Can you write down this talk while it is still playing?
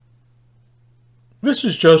This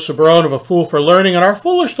is Joseph Barone of A Fool for Learning, and our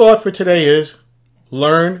foolish thought for today is,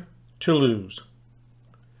 learn to lose.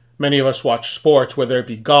 Many of us watch sports, whether it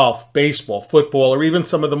be golf, baseball, football, or even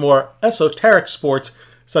some of the more esoteric sports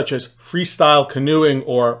such as freestyle canoeing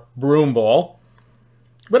or broomball.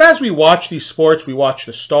 But as we watch these sports, we watch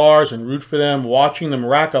the stars and root for them, watching them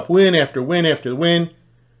rack up win after win after win.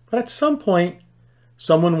 But at some point,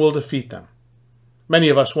 someone will defeat them. Many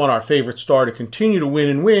of us want our favorite star to continue to win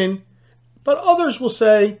and win, but others will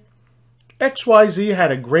say, XYZ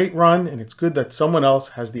had a great run, and it's good that someone else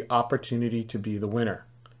has the opportunity to be the winner.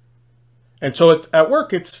 And so at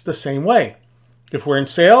work, it's the same way. If we're in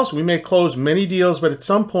sales, we may close many deals, but at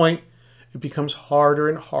some point, it becomes harder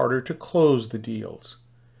and harder to close the deals.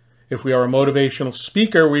 If we are a motivational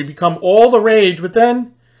speaker, we become all the rage, but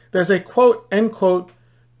then there's a quote, end quote,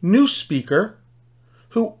 new speaker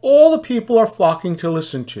who all the people are flocking to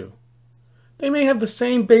listen to. They may have the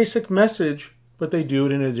same basic message, but they do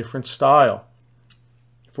it in a different style.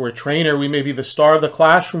 If we're a trainer, we may be the star of the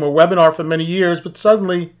classroom or webinar for many years, but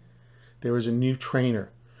suddenly there is a new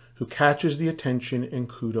trainer who catches the attention and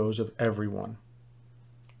kudos of everyone.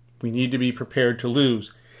 We need to be prepared to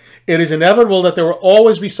lose. It is inevitable that there will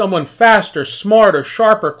always be someone faster, smarter,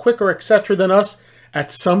 sharper, quicker, etc. than us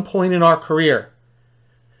at some point in our career.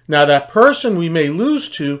 Now, that person we may lose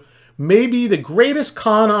to may be the greatest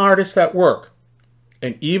con artist at work.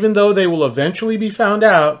 And even though they will eventually be found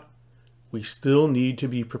out, we still need to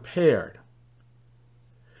be prepared.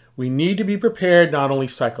 We need to be prepared not only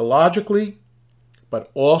psychologically, but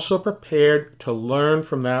also prepared to learn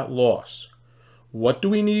from that loss. What do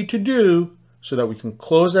we need to do so that we can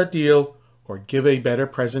close that deal or give a better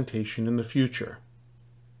presentation in the future?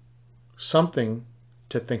 Something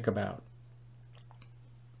to think about.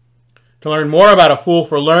 To learn more about A Fool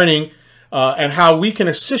for Learning and how we can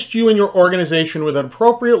assist you and your organization with an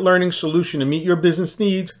appropriate learning solution to meet your business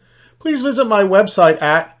needs, please visit my website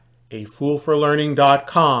at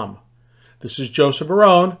afoolforlearning.com. This is Joseph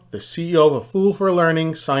Barone, the CEO of A Fool for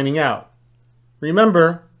Learning, signing out.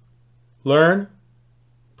 Remember, learn,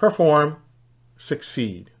 perform,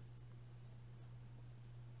 succeed.